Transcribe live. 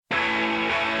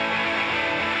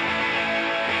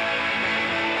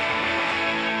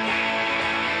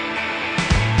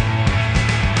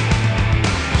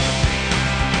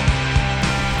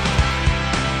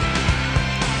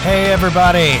Hey,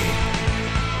 everybody.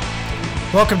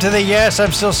 Welcome to the Yes,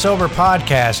 I'm Still Sober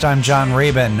podcast. I'm John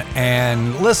Rabin.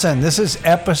 And listen, this is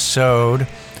episode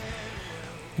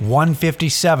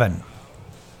 157.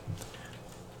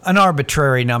 An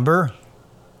arbitrary number,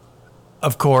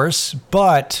 of course,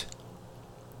 but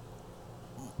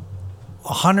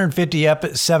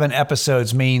 157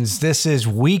 episodes means this is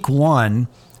week one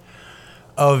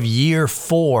of year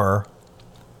 4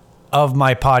 of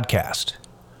my podcast.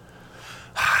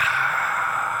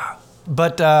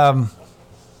 But,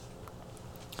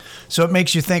 so it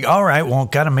makes you think, all right, well,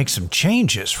 got to make some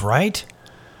changes, right?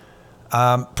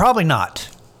 Probably not.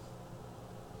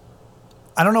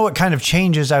 I don't know what kind of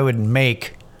changes I would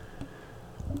make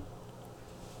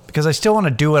because I still want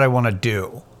to do what I want to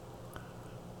do.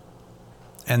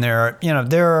 And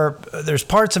there's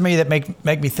parts of me that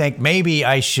make me think maybe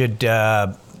I should,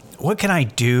 what can I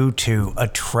do to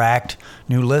attract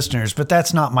new listeners? But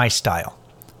that's not my style.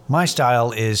 My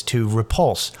style is to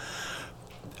repulse.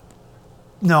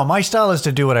 No, my style is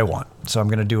to do what I want. So I'm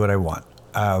going to do what I want.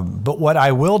 But what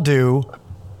I will do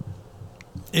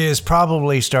is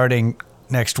probably starting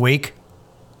next week.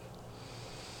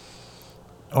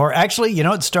 Or actually,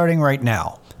 it's starting right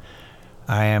now.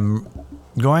 I am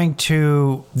going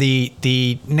to,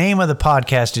 the name of the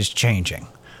podcast is changing.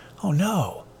 Oh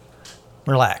no.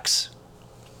 Relax.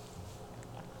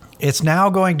 It's now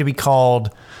going to be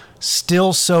called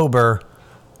Still Sober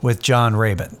with John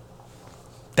Rabin.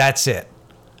 That's it.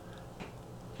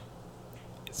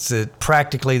 It's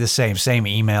practically the same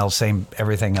email, same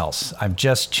everything else. I'm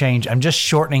just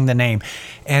shortening the name,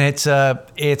 and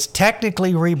it's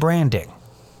technically rebranding.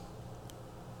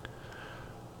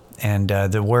 And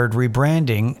the word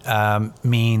rebranding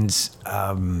means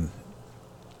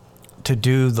to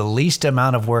do the least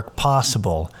amount of work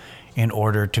possible in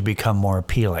order to become more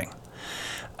appealing.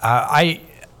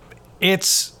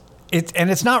 It's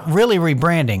not really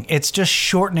rebranding. It's just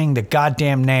shortening the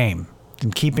goddamn name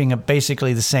and keeping it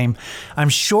basically the same. I'm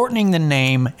shortening the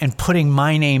name and putting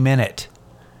my name in it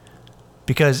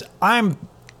because I'm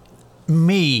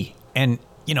me and,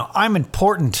 I'm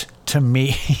important to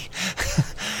me.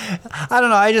 I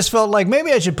don't know. I just felt like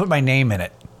maybe I should put my name in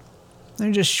it. Let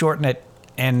me just shorten it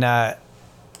and, but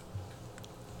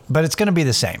it's going to be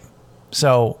the same.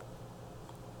 So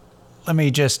let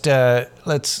me just,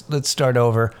 let's start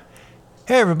over.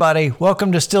 Hey, everybody.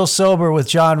 Welcome to Still Sober with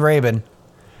John Rabin.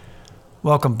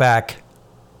 Welcome back.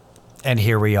 And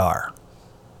here we are.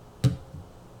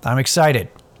 I'm excited.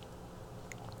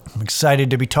 I'm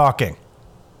excited to be talking.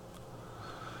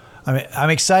 I'm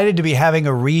excited to be having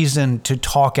a reason to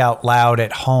talk out loud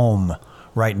at home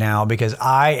right now because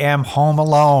I am home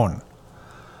alone.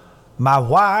 My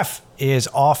wife is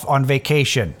off on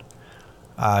vacation.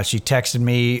 She texted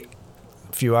me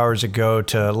a few hours ago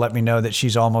to let me know that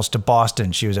she's almost to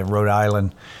Boston. She was at Rhode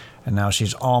Island, and now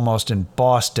she's almost in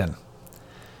Boston.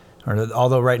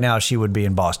 Although right now she would be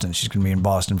in Boston. She's going to be in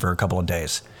Boston for a couple of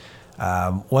days.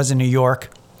 Was in New York,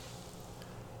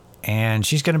 and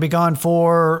she's going to be gone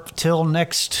till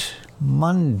next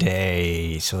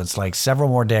Monday. So it's like several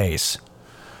more days.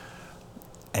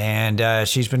 And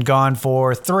she's been gone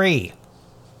for 3.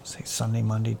 Say Sunday,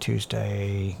 Monday,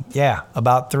 Tuesday. Yeah,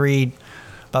 about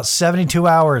 72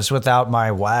 hours without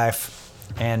my wife.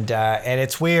 And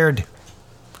it's weird.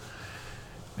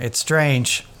 It's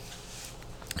strange.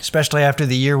 Especially after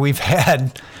the year we've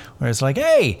had, where it's like,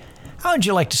 hey, how would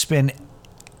you like to spend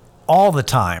all the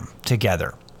time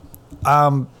together?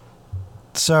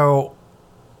 So,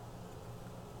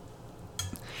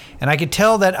 and I could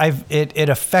tell that it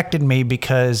affected me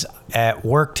because at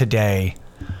work today,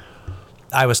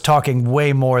 I was talking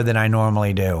way more than I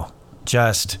normally do.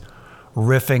 Just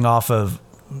riffing off of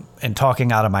and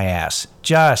talking out of my ass.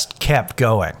 Just kept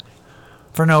going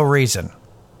for no reason.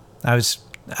 I was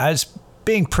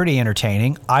being pretty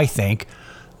entertaining, I think.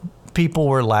 People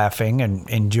were laughing and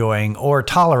enjoying or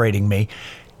tolerating me.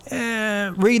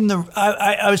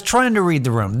 I was trying to read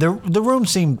the room. The room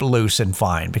seemed loose and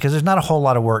fine because there's not a whole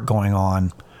lot of work going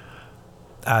on.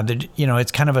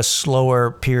 It's kind of a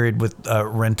slower period with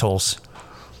rentals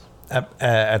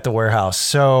at the warehouse.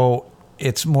 So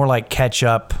it's more like catch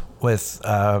up with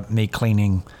me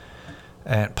cleaning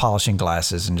and polishing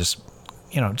glasses and just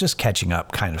catching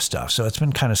up kind of stuff. So it's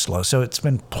been kind of slow. So it's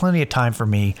been plenty of time for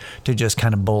me to just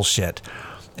kind of bullshit.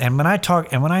 And when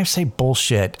I say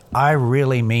bullshit, I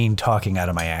really mean talking out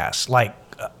of my ass. Like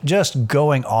just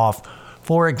going off.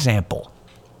 For example,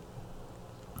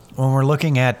 when we're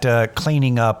looking at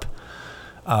cleaning up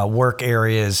work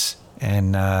areas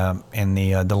and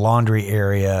the laundry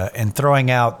area and throwing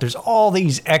out, there's all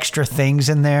these extra things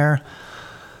in there.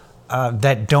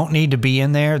 that don't need to be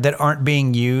in there, that aren't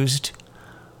being used,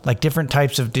 like different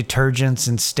types of detergents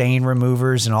and stain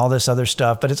removers and all this other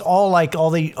stuff. But it's all like all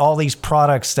these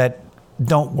products that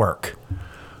don't work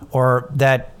or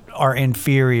that are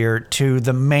inferior to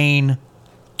the main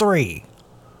three.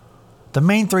 The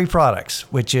main three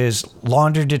products, which is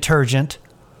laundry detergent,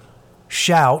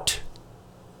 Shout,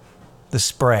 the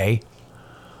spray,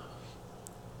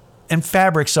 and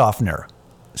fabric softener,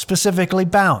 specifically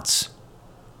Bounce.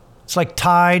 It's like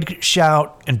Tide,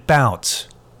 Shout, and Bounce.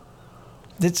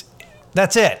 That's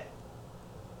it.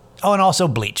 Oh, and also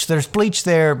bleach. There's bleach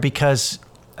there because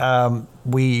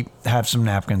we have some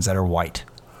napkins that are white,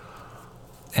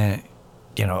 and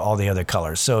all the other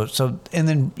colors. So and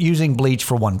then using bleach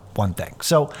for one thing.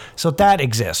 So that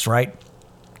exists, right?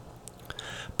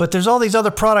 But there's all these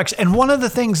other products, and one of the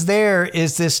things there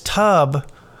is this tub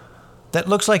that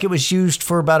looks like it was used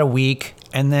for about a week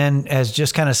and then has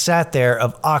just kind of sat there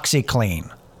of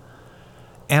OxiClean.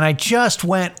 And I just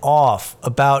went off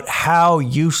about how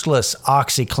useless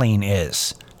OxiClean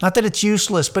is. Not that it's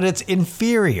useless, but it's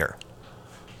inferior.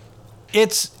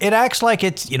 It acts like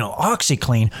it's,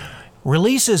 OxiClean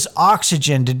releases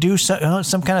oxygen to do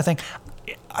some kind of thing.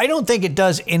 I don't think it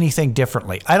does anything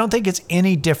differently. I don't think it's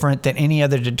any different than any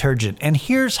other detergent. And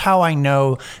here's how I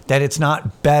know that it's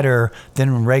not better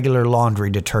than regular laundry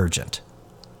detergent.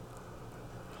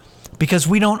 Because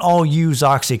we don't all use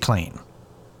OxiClean.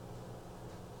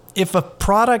 If a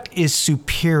product is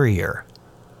superior,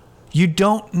 you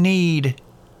don't need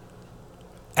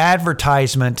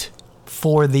advertisement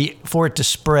for it to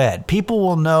spread. People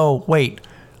will know, wait,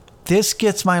 this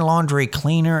gets my laundry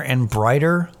cleaner and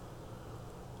brighter.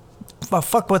 But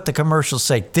fuck what the commercials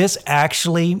say. This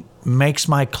actually makes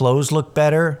my clothes look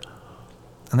better,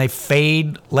 and they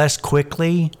fade less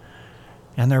quickly,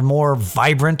 and they're more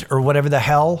vibrant or whatever the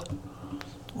hell.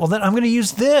 Well, then I'm going to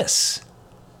use this.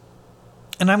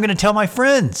 And I'm going to tell my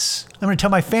friends. I'm going to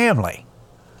tell my family.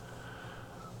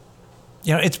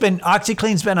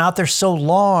 OxiClean's been out there so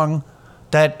long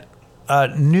that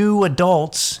new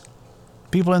adults,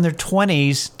 people in their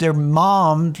 20s, their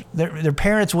moms, their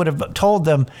parents would have told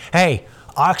them, hey,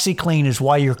 OxiClean is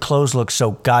why your clothes look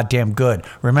so goddamn good.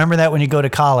 Remember that when you go to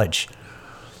college.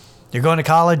 You're going to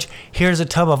college, here's a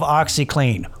tub of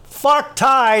OxiClean. Fuck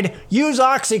Tide, use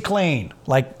OxiClean.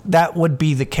 Like, that would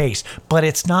be the case. But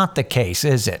it's not the case,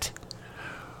 is it?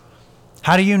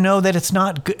 How do you know that it's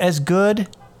not as good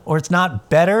or it's not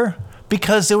better?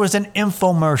 Because there was an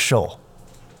infomercial.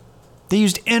 They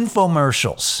used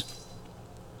infomercials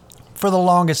for the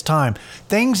longest time.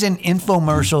 Things in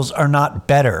infomercials are not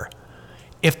better.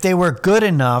 If they were good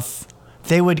enough,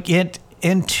 they would get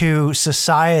into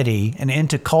society and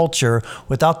into culture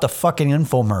without the fucking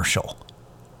infomercial.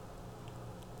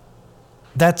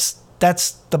 That's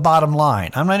the bottom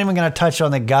line. I'm not even going to touch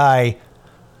on the guy,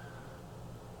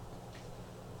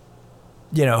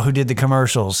 who did the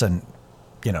commercials and,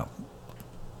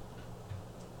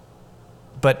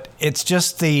 but it's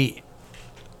just that's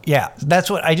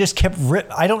what I just kept,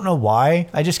 I don't know why.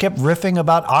 I just kept riffing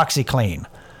about OxiClean,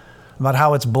 about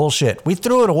how it's bullshit. We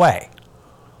threw it away.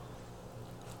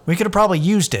 We could have probably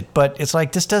used it, but it's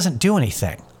like, this doesn't do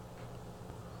anything.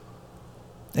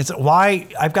 It's why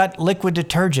I've got liquid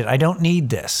detergent. I don't need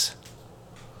this.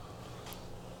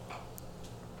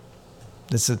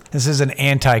 This is an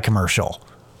anti-commercial.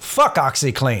 Fuck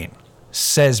OxiClean,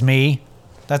 says me.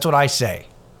 That's what I say.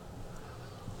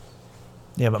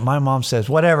 Yeah, but my mom says,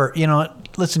 whatever,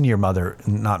 listen to your mother,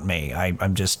 not me.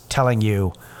 I'm just telling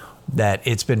you that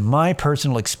it's been my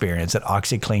personal experience that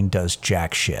OxiClean does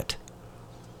jack shit.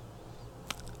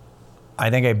 I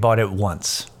think I bought it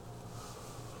once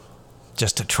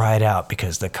just to try it out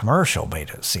because the commercial made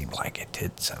it seem like it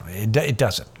did something. It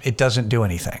doesn't. It doesn't do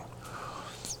anything.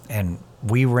 And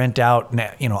we rent out,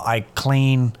 I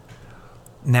clean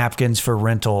napkins for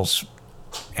rentals,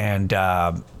 and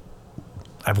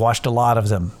I've washed a lot of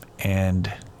them,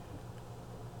 and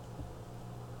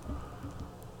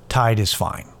Tide is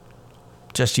fine.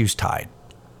 Just use Tide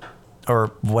or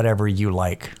whatever you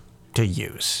like to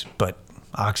use. But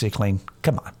OxiClean,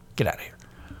 come on, get out of here.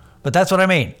 But that's what I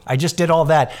mean. I just did all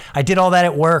that. I did all that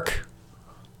at work.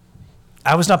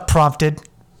 I was not prompted.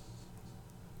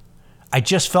 I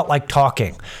just felt like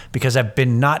talking because I've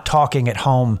been not talking at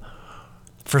home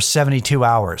for 72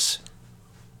 hours.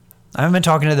 I haven't been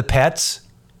talking to the pets.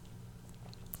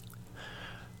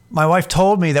 My wife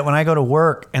told me that when I go to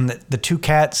work and the two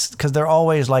cats, because they're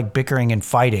always like bickering and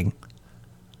fighting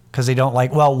because they don't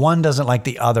like, one doesn't like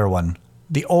the other one.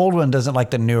 The old one doesn't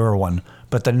like the newer one,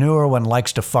 but the newer one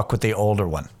likes to fuck with the older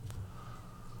one.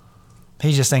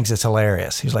 He just thinks it's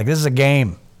hilarious. He's like, this is a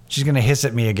game. She's going to hiss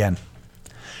at me again.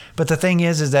 But the thing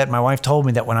is that my wife told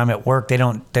me that when I'm at work, they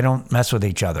don't mess with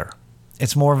each other.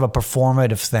 It's more of a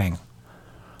performative thing.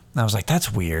 And I was like,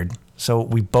 that's weird. So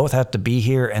we both have to be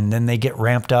here, and then they get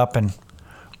ramped up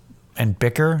and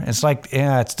bicker. It's like,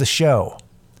 yeah, it's the show.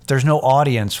 If there's no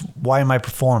audience, why am I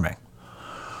performing?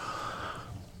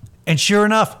 And sure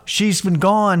enough, she's been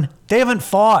gone. They haven't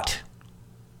fought.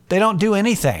 They don't do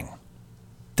anything.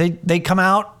 They come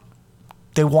out.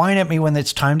 They whine at me when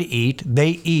it's time to eat. They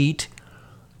eat.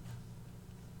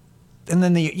 And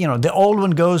then the old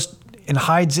one goes and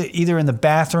hides it either in the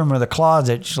bathroom or the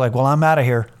closet. She's like, well, I'm out of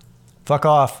here. Fuck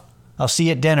off. I'll see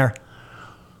you at dinner.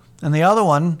 And the other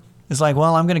one is like,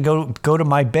 well, I'm going to go to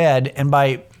my bed. And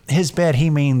by his bed, he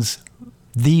means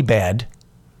the bed.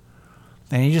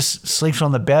 And he just sleeps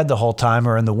on the bed the whole time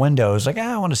or in the windows. Like,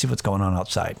 I want to see what's going on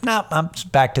outside. No, I'm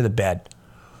back to the bed.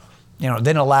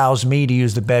 Then allows me to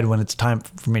use the bed when it's time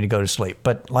for me to go to sleep.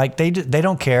 But like they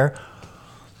don't care.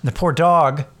 The poor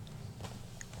dog,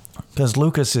 because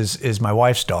Lucas is my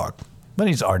wife's dog, but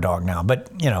he's our dog now.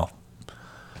 But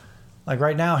like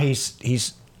right now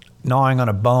he's gnawing on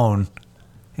a bone,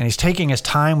 and he's taking his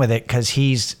time with it because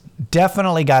he's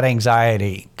definitely got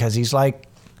anxiety. Because he's like,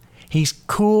 he's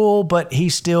cool, but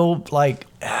he's still like,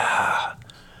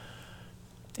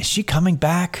 is she coming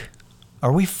back?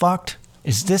 Are we fucked?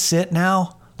 Is this it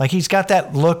now? Like he's got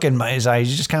that look in his eyes.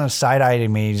 He's just kind of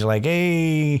side-eyeing me. He's like,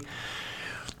 hey,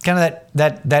 kind of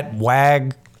that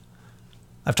wag.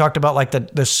 I've talked about like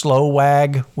the slow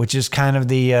wag, which is kind of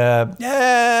the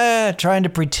trying to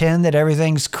pretend that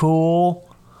everything's cool.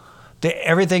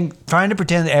 Trying to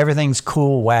pretend that everything's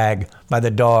cool wag by the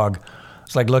dog.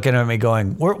 It's like looking at me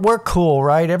going, we're cool,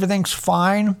 right? Everything's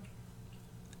fine.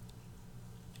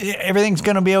 Everything's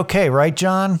gonna be okay, right,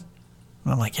 John?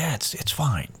 And I'm like, yeah, it's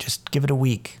fine. Just give it a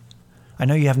week. I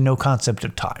know you have no concept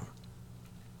of time,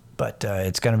 but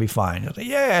it's gonna be fine. Like,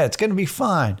 yeah, it's gonna be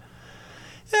fine.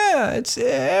 Yeah,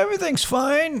 everything's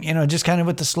fine. Just kind of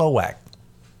with the slow whack.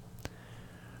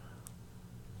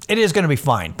 It is gonna be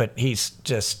fine, but he's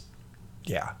just,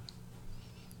 yeah.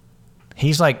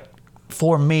 He's like,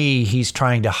 for me, he's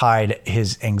trying to hide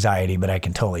his anxiety, but I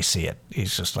can totally see it.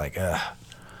 He's just like, ugh.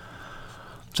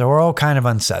 So we're all kind of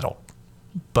unsettled,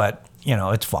 but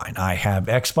it's fine. I have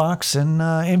Xbox and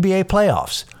NBA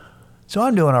playoffs, so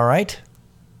I'm doing all right.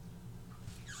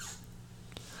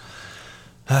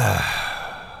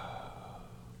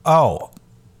 Oh,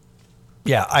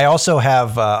 yeah. I also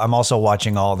have. I'm also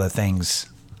watching all the things.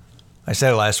 I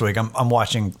said it last week. I'm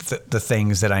watching the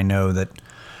things that I know that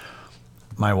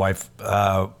my wife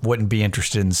wouldn't be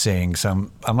interested in seeing. So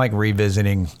I'm like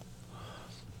revisiting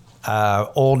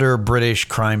older British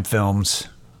crime films,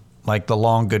 like The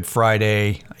Long Good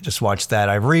Friday. I just watched that.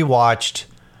 I rewatched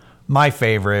my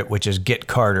favorite, which is Get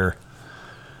Carter,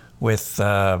 which is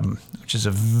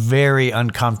a very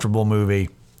uncomfortable movie,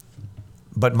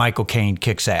 but Michael Caine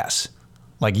kicks ass.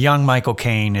 Like young Michael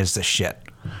Caine is the shit.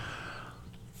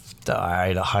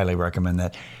 I'd highly recommend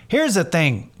that. Here's the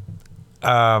thing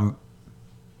that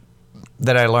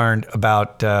I learned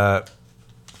about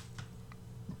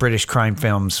British crime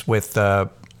films that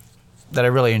I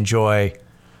really enjoy.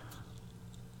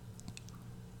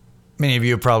 Many of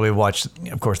you have probably watched,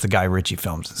 of course, the Guy Ritchie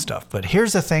films and stuff. But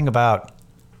here's the thing about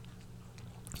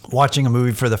watching a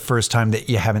movie for the first time that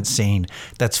you haven't seen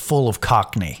that's full of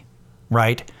Cockney,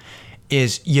 right?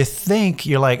 Is you think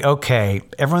you're like, okay,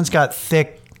 everyone's got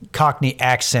thick Cockney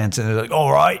accents and they're like,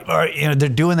 all right, they're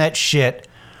doing that shit.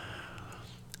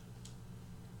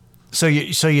 So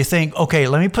you think, okay,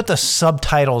 let me put the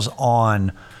subtitles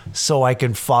on so I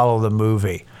can follow the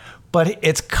movie. But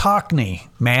it's Cockney,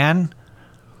 man.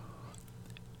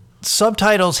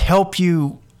 Subtitles help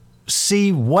you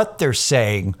see what they're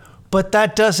saying, but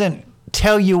that doesn't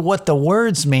tell you what the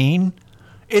words mean.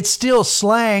 It's still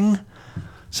slang.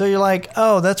 So you're like,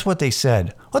 oh, that's what they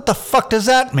said. What the fuck does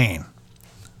that mean?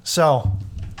 So,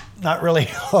 not really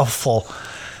helpful.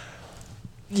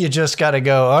 You just got to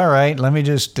go, all right, let me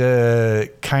just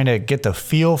kind of get the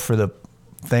feel for the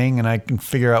thing and I can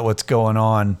figure out what's going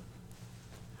on.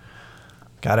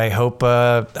 God, I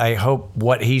hope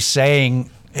what he's saying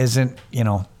isn't,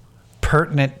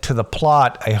 pertinent to the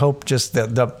plot. I hope just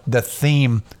the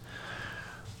theme,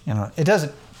 it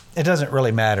doesn't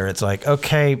really matter. It's like,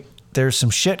 okay, there's some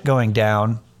shit going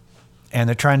down and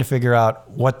they're trying to figure out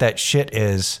what that shit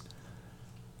is.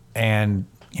 And,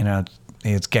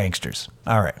 it's gangsters.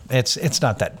 All right. It's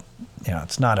not that,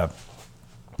 it's not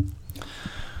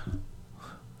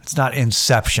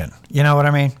Inception. You know what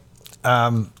I mean?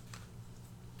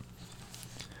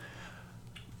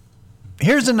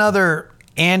 Here's another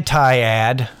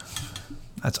anti-ad.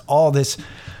 That's all this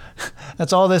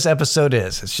That's all this episode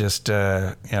is. It's just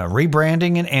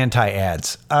rebranding and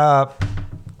anti-ads.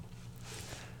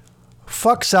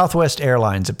 Fuck Southwest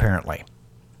Airlines, apparently.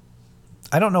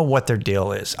 I don't know what their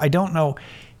deal is. I don't know.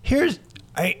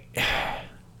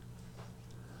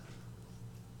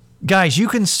 Guys, you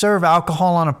can serve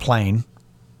alcohol on a plane.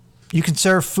 You can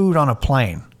serve food on a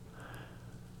plane.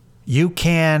 You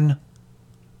can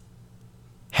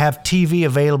have TV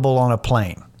available on a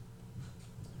plane.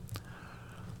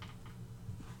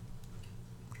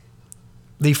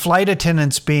 The flight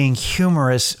attendants being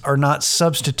humorous are not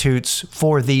substitutes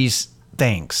for these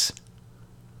things.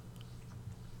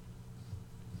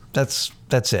 That's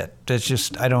it. That's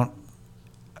just, I don't,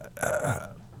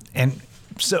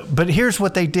 but here's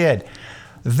what they did.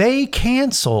 They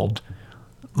canceled,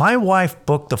 my wife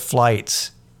booked the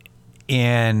flights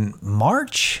in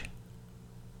March.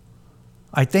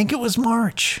 I think it was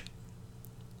March.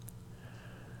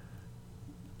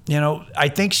 I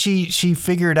think she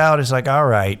figured out, it's like, all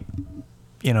right,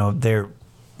 the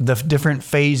different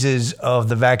phases of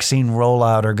the vaccine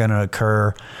rollout are going to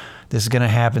occur. This is going to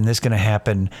happen. This is going to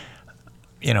happen.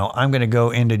 I'm going to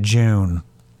go into June.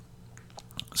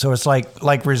 So it's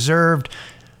like reserved,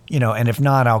 and if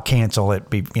not, I'll cancel it,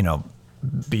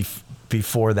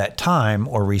 before that time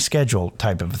or reschedule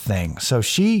type of a thing. So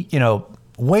she,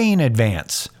 way in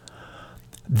advance,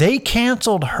 they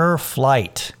canceled her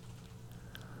flight.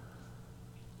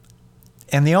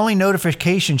 And the only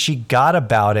notification she got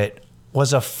about it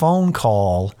was a phone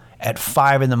call at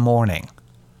 5 a.m,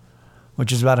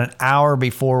 which is about an hour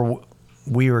before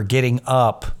we were getting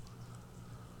up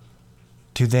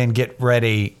to then get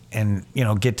ready and,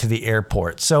 get to the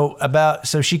airport. So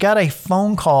she got a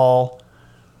phone call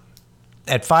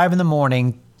at 5 a.m,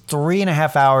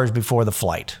 3.5 hours before the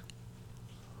flight.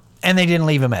 And they didn't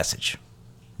leave a message.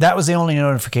 That was the only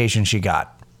notification she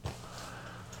got.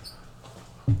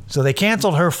 So they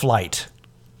canceled her flight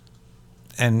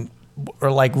or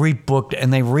rebooked,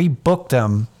 and they rebooked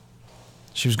them.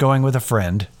 She was going with a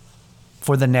friend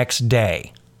for the next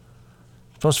day.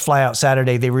 Supposed to fly out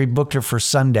Saturday. They rebooked her for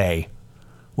Sunday,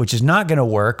 which is not going to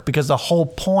work because the whole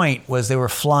point was they were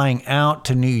flying out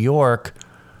to New York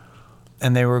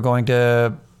and they were going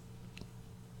to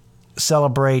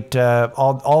celebrate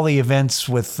all the events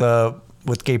with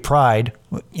Gay Pride,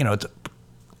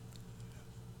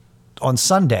 on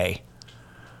Sunday.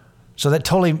 So that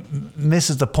totally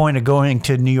misses the point of going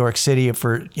to New York City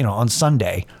on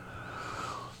Sunday.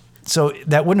 So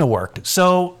that wouldn't have worked.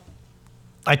 So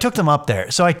I took them up there.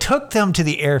 So I took them to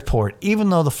the airport, even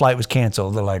though the flight was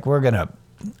canceled. They're like, we're going to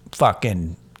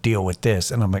fucking deal with this.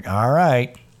 And I'm like, all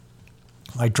right.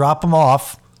 I drop them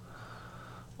off.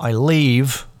 I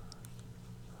leave.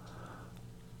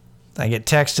 I get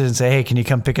texted and say, hey, can you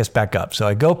come pick us back up? So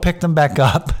I go pick them back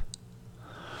up.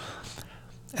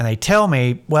 And they tell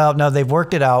me, well, no, they've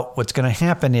worked it out. What's going to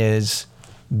happen is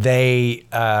they're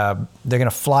going to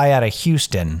fly out of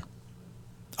Houston.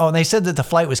 Oh, and they said that the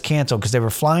flight was canceled because they were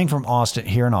flying from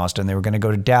here in Austin. They were going to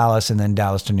go to Dallas and then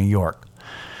Dallas to New York.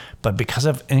 But because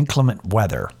of inclement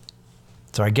weather,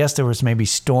 so I guess there was maybe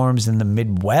storms in the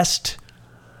Midwest.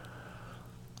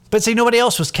 But see, nobody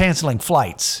else was canceling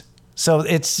flights. So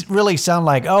it's really sound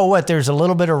like, oh, what, there's a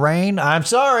little bit of rain? I'm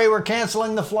sorry, we're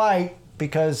canceling the flight.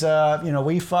 Because,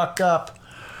 we fucked up,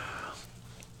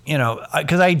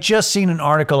 because I just seen an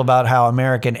article about how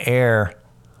American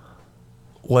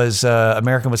was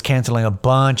canceling a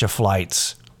bunch of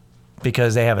flights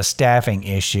because they have a staffing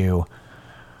issue,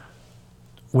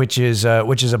 which is a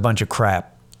bunch of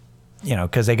crap,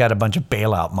 because they got a bunch of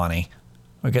bailout money,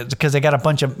 because they got a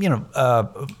bunch of,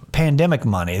 pandemic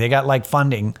money. They got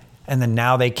funding, and then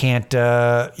now they can't,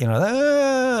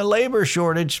 labor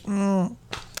shortage.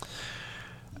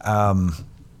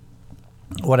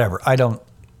 Whatever. I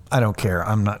don't care.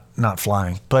 I'm not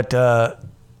flying. But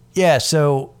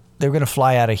so they're going to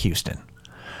fly out of Houston.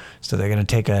 So they're going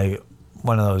to take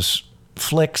one of those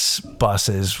Flix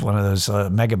buses, one of those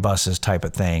mega buses type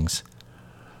of things,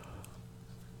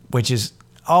 which is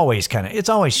always it's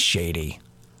always shady.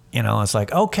 It's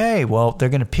like, okay, well, they're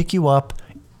going to pick you up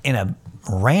in a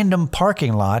random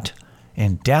parking lot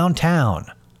in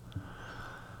downtown.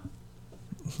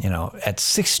 At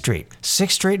 6th Street.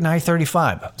 6th Street and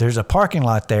I-35. There's a parking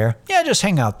lot there. Yeah, just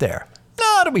hang out there.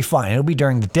 No, it'll be fine. It'll be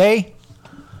during the day.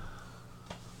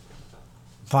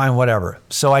 Fine, whatever.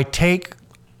 So I take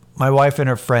my wife and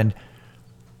her friend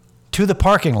to the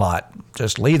parking lot.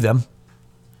 Just leave them.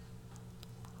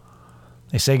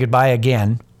 They say goodbye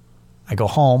again. I go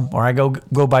home, or I go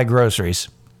buy groceries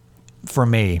for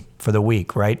me for the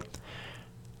week, right?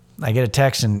 I get a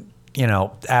text and,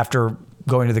 after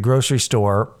going to the grocery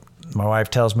store, My wife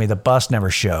tells me the bus never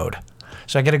showed.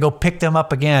 So I got to go pick them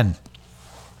up again.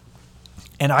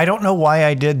 And I don't know why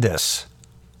I did this.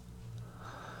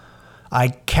 I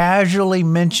casually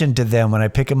mentioned to them when I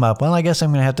pick them up, well, I guess I'm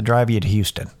going to have to drive you to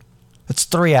Houston. It's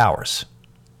 3 hours.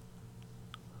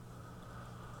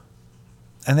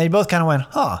 And they both kind of went,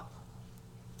 huh.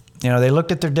 You know, they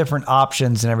looked at their different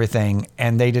options and everything,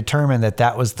 and they determined that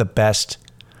that was the best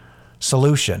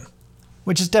solution,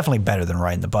 which is definitely better than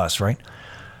riding the bus, right?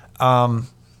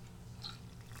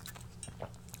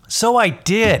 So I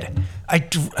did. I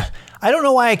don't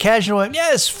know why I casually went,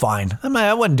 yeah, it's fine.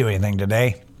 I wouldn't do anything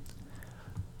today.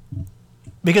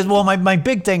 Because, well, my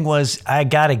big thing was I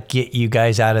got to get you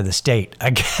guys out of the state.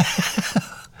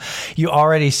 You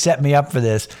already set me up for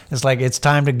this. It's like, it's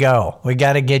time to go. We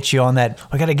got to get you on that.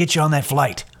 We got to get you on that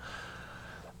flight.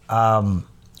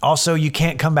 Also, you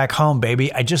can't come back home,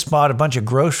 baby. I just bought a bunch of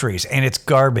groceries and it's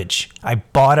garbage. I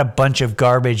bought a bunch of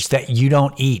garbage that you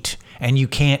don't eat and you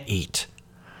can't eat.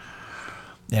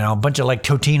 You know, a bunch of like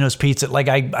Totino's pizza. Like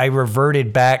I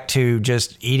reverted back to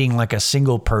just eating like a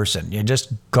single person. You're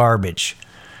just garbage.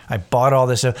 I bought all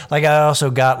this stuff. Like I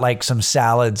also got like some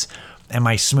salads and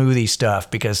my smoothie stuff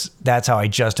because that's how I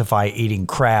justify eating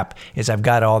crap is I've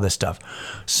got all this stuff.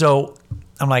 So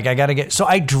I'm like, I got to get, so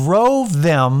I drove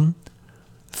them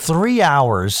 3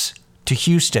 hours to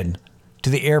Houston to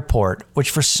the airport, which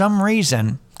for some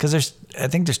reason, because I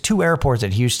think there's 2 airports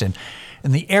at Houston,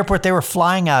 and the airport they were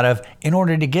flying out of, in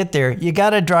order to get there, you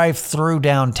got to drive through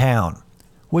downtown,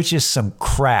 which is some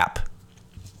crap.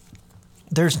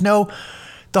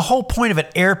 The whole point of an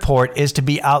airport is to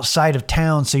be outside of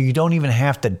town so you don't even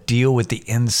have to deal with the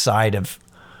inside of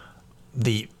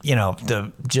the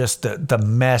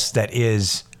mess that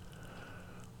is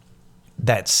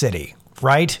that city,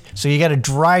 right? So you got to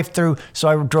drive through. So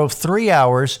I drove 3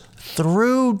 hours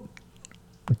through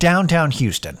downtown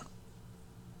Houston.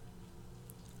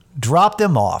 Dropped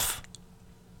them off.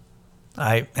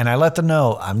 I let them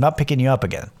know I'm not picking you up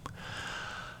again.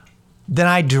 Then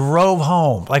I drove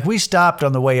home. Like we stopped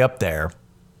on the way up there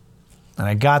and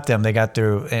I got them. They got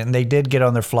through and they did get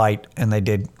on their flight and they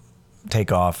did take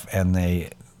off and they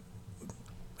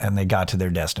got to their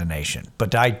destination.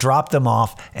 But I dropped them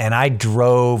off and I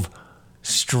drove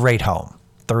straight home,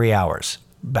 3 hours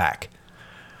back.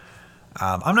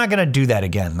 I'm not going to do that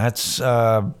again. That's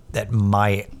at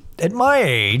my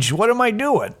age. What am I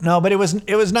doing? No, but it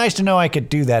was nice to know I could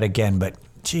do that again. But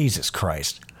Jesus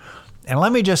Christ. And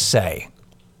let me just say,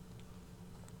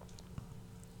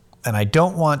 and I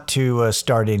don't want to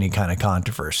start any kind of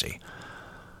controversy,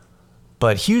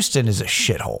 but Houston is a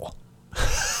shithole.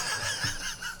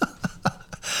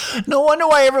 No wonder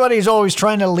why everybody's always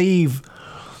trying to leave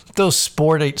those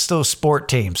sport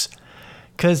teams.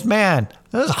 Because, man,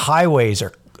 those highways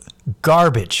are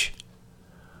garbage.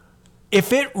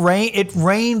 If it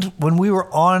rained when we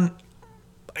were on,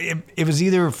 it was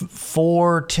either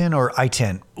 410 or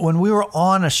I-10. When we were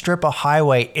on a strip of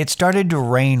highway, it started to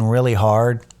rain really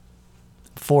hard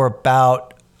for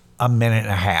about a minute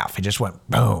and a half. It just went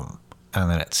boom, and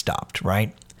then it stopped,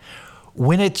 right?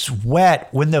 When it's wet,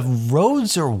 when the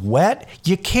roads are wet,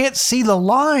 you can't see the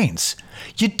lines.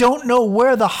 You don't know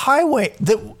where the highway,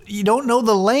 you don't know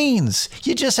the lanes.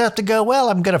 You just have to go, well,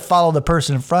 I'm going to follow the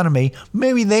person in front of me.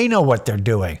 Maybe they know what they're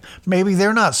doing. Maybe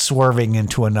they're not swerving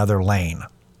into another lane.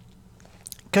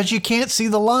 Because you can't see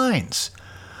the lines.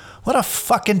 What a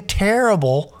fucking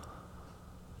terrible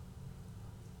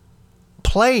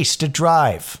place to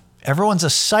drive. Everyone's a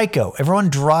psycho. Everyone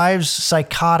drives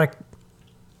psychotic,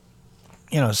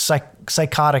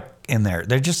 psychotic in there.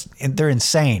 They're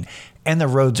insane. And the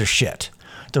roads are shit.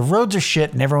 The roads are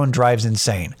shit and everyone drives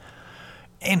insane.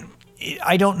 And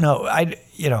I don't know.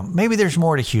 Maybe there's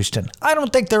more to Houston. I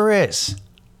don't think there is.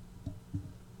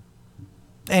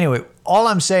 Anyway, all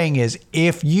I'm saying is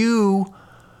if you,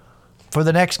 for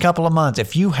the next couple of months,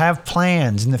 if you have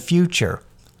plans in the future,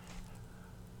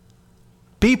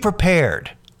 be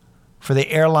prepared for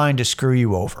the airline to screw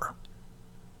you over.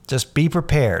 Just be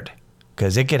prepared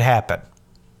because it could happen.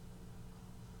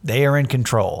 They are in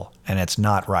control and it's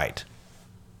not right.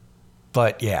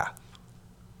 But yeah,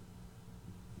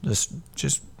 I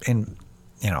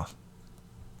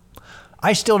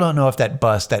still don't know if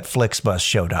that Flix bus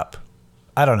showed up.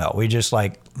 I don't know. We just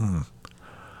what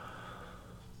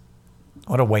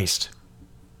a waste.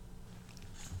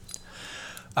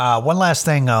 One last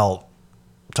thing I'll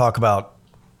talk about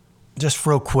just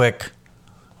real quick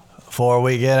before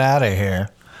we get out of here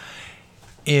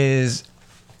is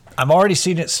I'm already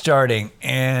seeing it starting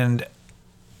and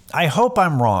I hope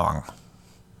I'm wrong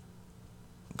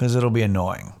because it'll be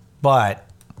annoying, but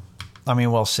I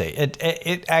mean, we'll see.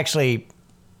 It actually,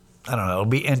 I don't know. It'll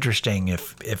be interesting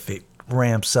if it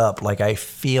ramps up like I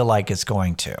feel like it's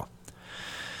going to.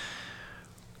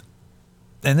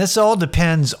 And this all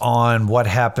depends on what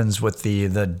happens with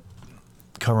the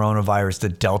coronavirus, the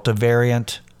Delta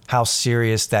variant, how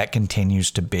serious that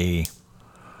continues to be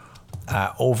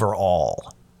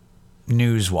overall,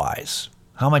 news-wise,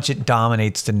 how much it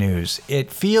dominates the news.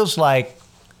 It feels like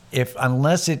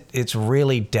unless it's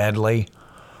really deadly,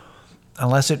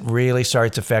 unless it really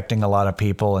starts affecting a lot of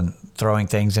people and throwing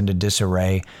things into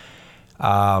disarray,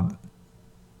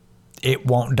 it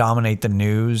won't dominate the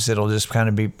news. It'll just kind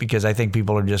of be, because I think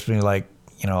people are just being like,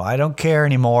 I don't care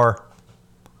anymore.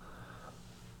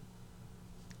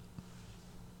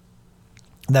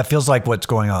 That feels like what's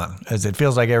going on. As it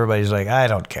feels like everybody's like, I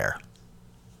don't care.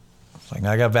 It's like,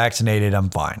 I got vaccinated, I'm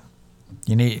fine.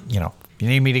 You need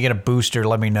me to get a booster,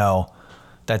 let me know.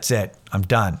 That's it. I'm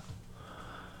done.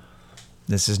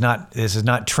 This is not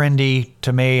trendy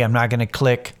to me. I'm not going to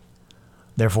click.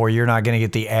 Therefore, you're not going to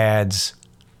get the ads,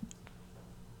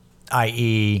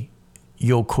 i.e.,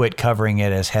 you'll quit covering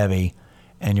it as heavy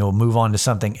and you'll move on to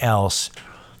something else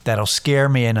that'll scare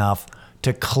me enough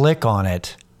to click on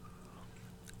it.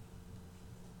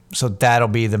 So that'll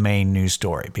be the main news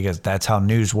story, because that's how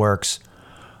news works.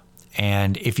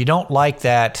 And if you don't like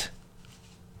that,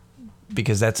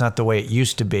 because that's not the way it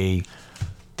used to be,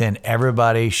 then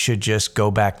everybody should just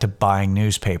go back to buying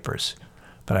newspapers.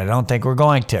 But I don't think we're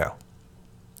going to.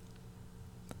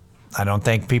 I don't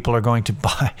think people are going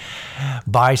to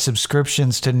buy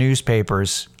subscriptions to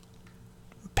newspapers,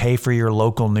 pay for your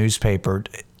local newspaper.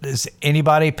 Does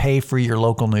anybody pay for your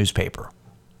local newspaper?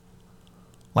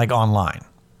 Like online?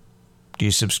 Do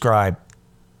you subscribe?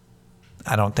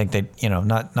 I don't think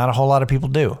not a whole lot of people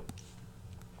do.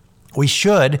 We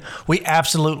should. We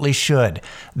absolutely should.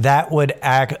 That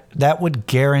would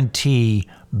guarantee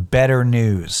better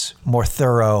news, more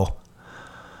thorough.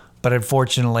 But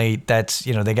unfortunately, that's,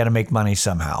 they got to make money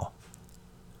somehow.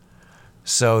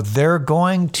 So they're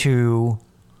going to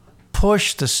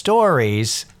push the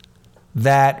stories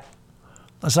that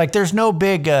it's like there's no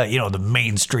big, the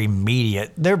mainstream media.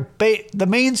 The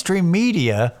mainstream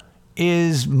media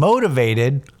is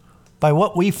motivated by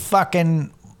what we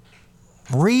fucking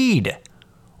read.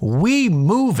 We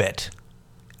move it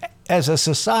as a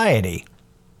society.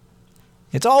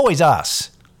 It's always us.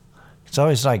 It's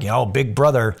always like, Big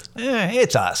Brother,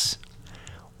 it's us.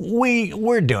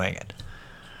 We're doing it.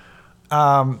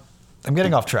 I'm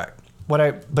getting off track.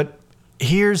 But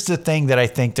here's the thing that I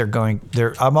think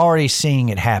I'm already seeing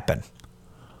it happen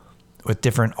with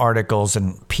different articles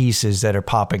and pieces that are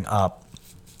popping up.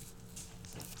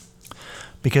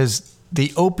 Because the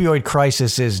opioid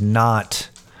crisis is not,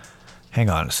 hang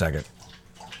on a second.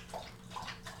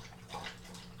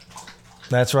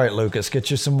 That's right, Lucas, get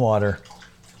you some water.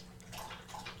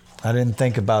 I didn't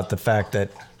think about the fact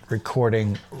that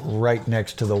recording right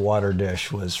next to the water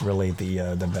dish was really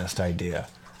the best idea.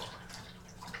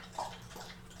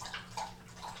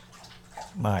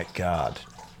 My God.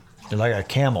 You're like a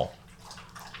camel.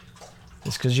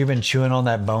 It's because you've been chewing on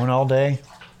that bone all day?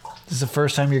 This is the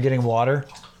first time you're getting water?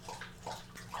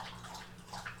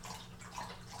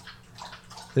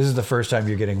 This is the first time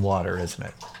you're getting water, isn't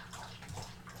it?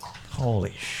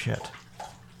 Holy shit.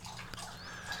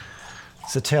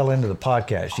 It's the tail end of the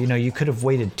podcast. You could have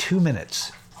waited 2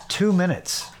 minutes. 2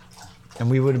 minutes. And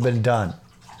we would have been done.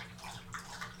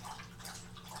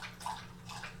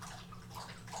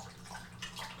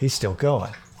 He's still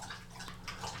going.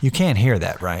 You can't hear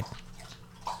that, right?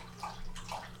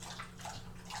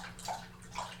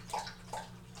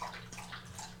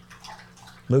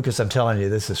 Lucas, I'm telling you,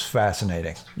 this is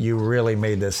fascinating. You really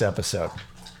made this episode.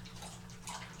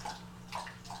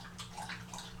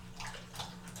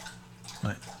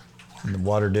 Right. And the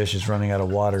water dish is running out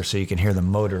of water, so you can hear the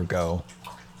motor go.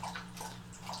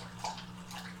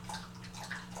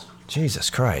 Jesus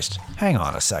Christ. Hang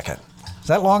on a second. Is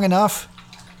that long enough?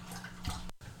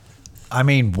 I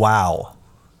mean, wow.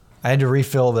 I had to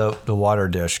refill the water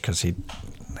dish because he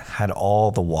had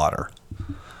all the water.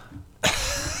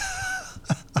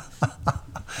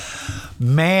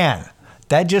 Man,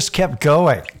 that just kept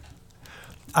going.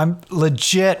 I'm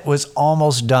legit was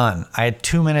almost done. I had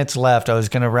 2 minutes left. I was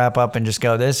going to wrap up and just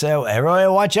go, everybody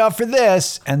watch out for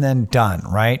this, and then done,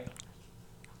 right?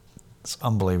 It's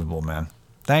unbelievable, man.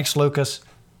 Thanks, Lucas.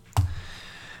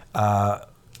 I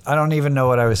don't even know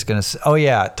what I was going to say. Oh,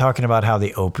 yeah, talking about how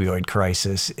the opioid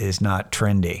crisis is not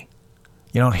trendy.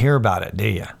 You don't hear about it, do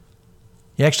you?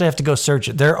 You actually have to go search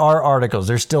it. There are articles.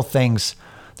 There's still things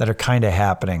that are kind of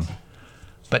happening.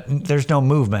 But there's no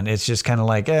movement. It's just kind of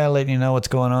like, letting you know what's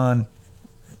going on.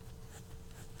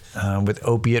 with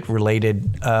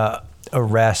opiate-related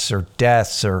arrests or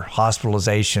deaths or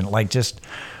hospitalization.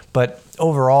 But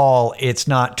overall, it's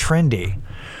not trendy.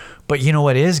 But you know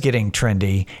what is getting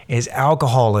trendy is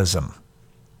alcoholism.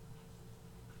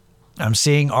 I'm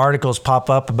seeing articles pop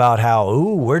up about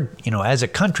how, as a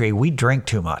country, we drink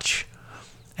too much.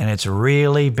 And it's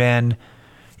really been,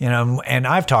 and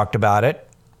I've talked about it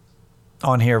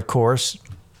on here, of course,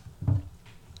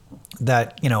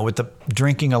 that, with the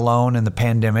drinking alone and the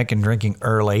pandemic and drinking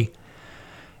early.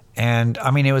 And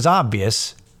I mean, it was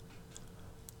obvious.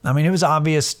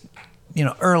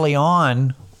 Early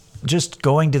on, just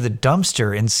going to the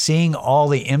dumpster and seeing all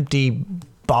the empty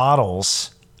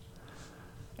bottles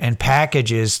and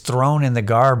packages thrown in the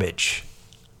garbage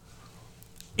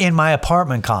in my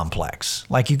apartment complex.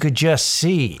 Like, you could just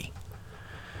see.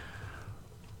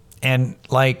 And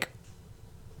like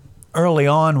early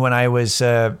on when I was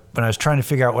trying to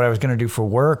figure out what I was going to do for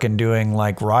work and doing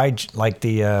like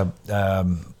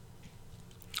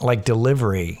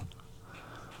delivery,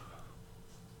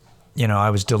 I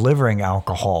was delivering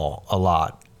alcohol a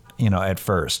lot, at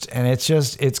first. And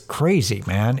it's crazy,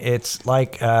 man. It's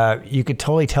like, you could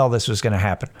totally tell this was going to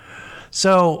happen.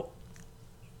 So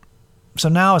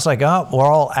now it's like, oh, we're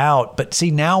all out. But see,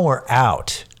 now we're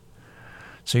out.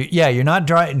 So yeah, you're not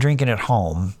drinking at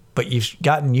home, but you've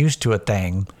gotten used to a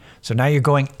thing. So now you're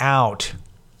going out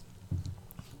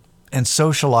and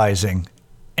socializing,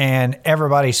 and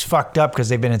everybody's fucked up because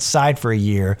they've been inside for a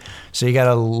year. So you got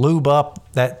to lube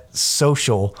up that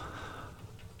social,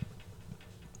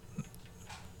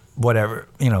 whatever,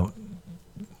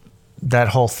 that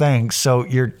whole thing. So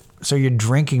you're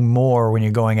drinking more when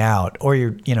you're going out, or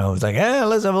it's like,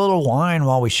 let's have a little wine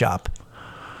while we shop.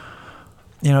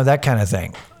 That kind of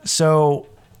thing. So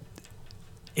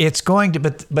it's going to,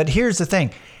 but here's the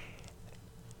thing.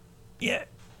 Yeah.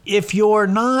 If you're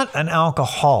not an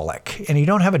alcoholic and you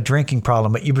don't have a drinking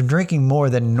problem, but you've been drinking more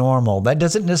than normal, that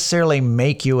doesn't necessarily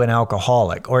make you an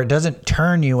alcoholic, or it doesn't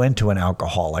turn you into an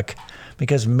alcoholic,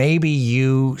 because maybe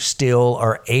you still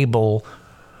are able,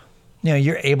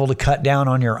 you're able to cut down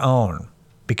on your own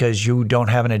because you don't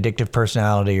have an addictive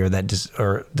personality or the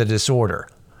disorder.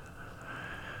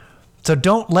 So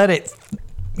don't let it,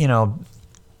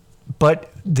 but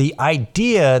the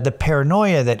idea, the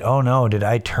paranoia that, oh no, did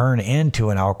I turn into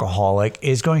an alcoholic,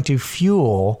 is going to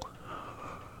fuel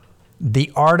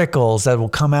the articles that will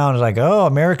come out like, oh,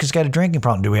 America's got a drinking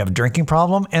problem. Do we have a drinking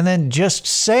problem? And then just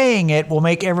saying it will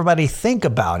make everybody think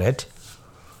about it,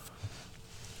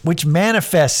 which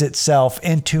manifests itself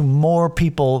into more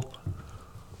people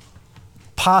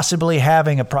possibly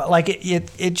having a problem. Like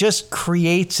it just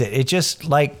creates it. It just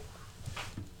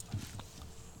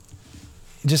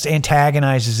just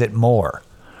antagonizes it more.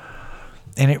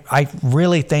 And I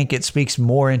really think it speaks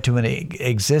more into an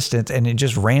existence, and it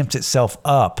just ramps itself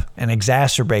up and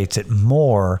exacerbates it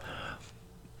more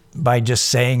by just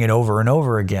saying it over and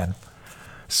over again.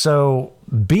 So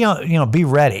be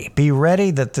ready. Be ready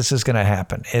that this is going to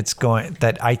happen.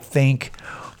 I think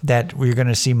that we're going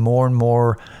to see more and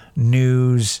more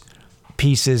news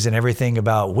pieces and everything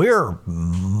about, we're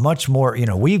much more,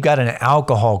 we've got an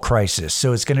alcohol crisis.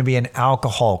 So it's going to be an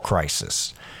alcohol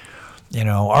crisis.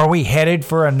 Are we headed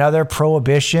for another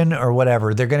prohibition or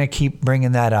whatever? They're going to keep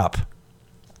bringing that up.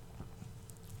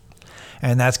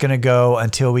 And that's going to go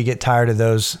until we get tired of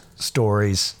those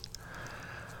stories.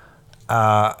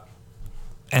 And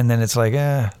then it's like,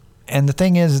 And the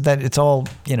thing is that it's all,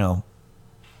 they're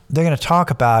going to talk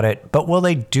about it, but will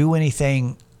they do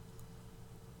anything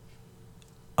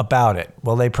about it?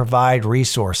 Will they provide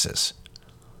resources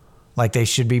like they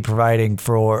should be providing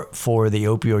for the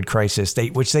opioid crisis,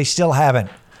 which they still haven't?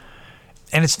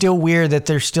 And it's still weird that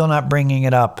they're still not bringing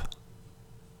it up.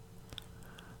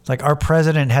 It's like our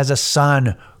president has a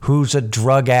son who's a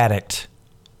drug addict,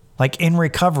 like in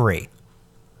recovery.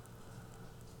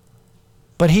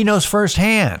 But he knows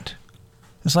firsthand.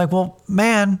 It's like, well,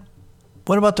 man,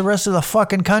 what about the rest of the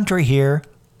fucking country here?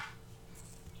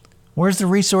 Where's the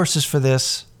resources for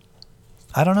this?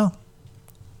 I don't know.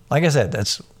 Like I said,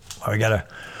 that's why we got to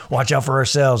watch out for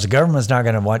ourselves. The government's not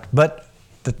going to watch. But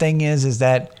the thing is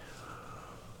that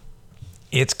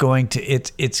it's going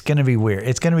to be weird.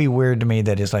 It's going to be weird to me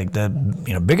that it's like the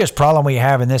biggest problem we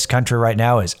have in this country right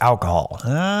now is alcohol.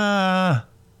 I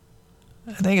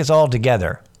think it's all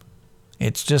together.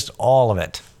 It's just all of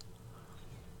it.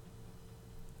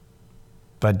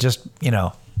 But just, be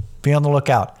on the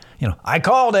lookout. I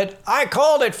called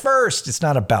it first. It's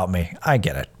not about me. I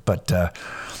get it. But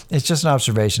it's just an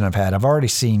observation I've had. I've already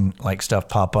seen like stuff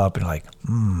pop up and like,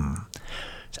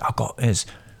 alcohol is,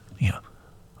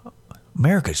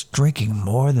 America's drinking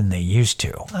more than they used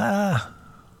to.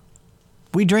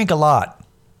 We drink a lot.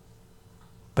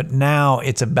 But now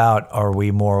it's about, are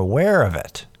we more aware of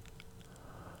it?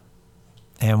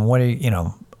 And what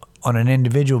on an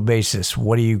individual basis,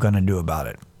 what are you going to do about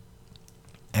it?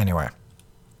 Anyway,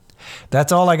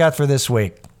 that's all I got for this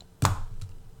week.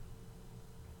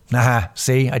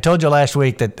 See, I told you last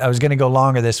week that I was going to go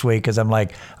longer this week because I'm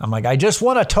like, I just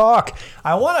want to talk.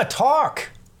 I want to talk.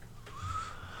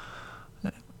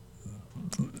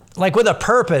 Like with a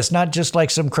purpose, not just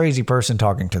like some crazy person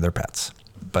talking to their pets.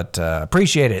 But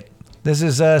appreciate it. This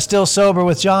is Still Sober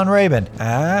with John Rabin.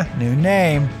 New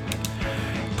name.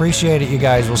 Appreciate it, you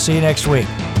guys. We'll see you next week.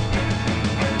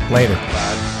 Later.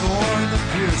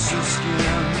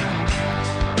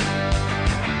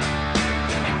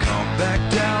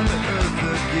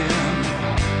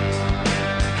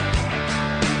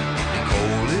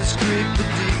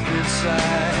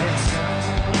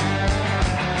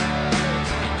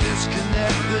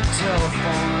 Disconnect the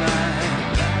telephone.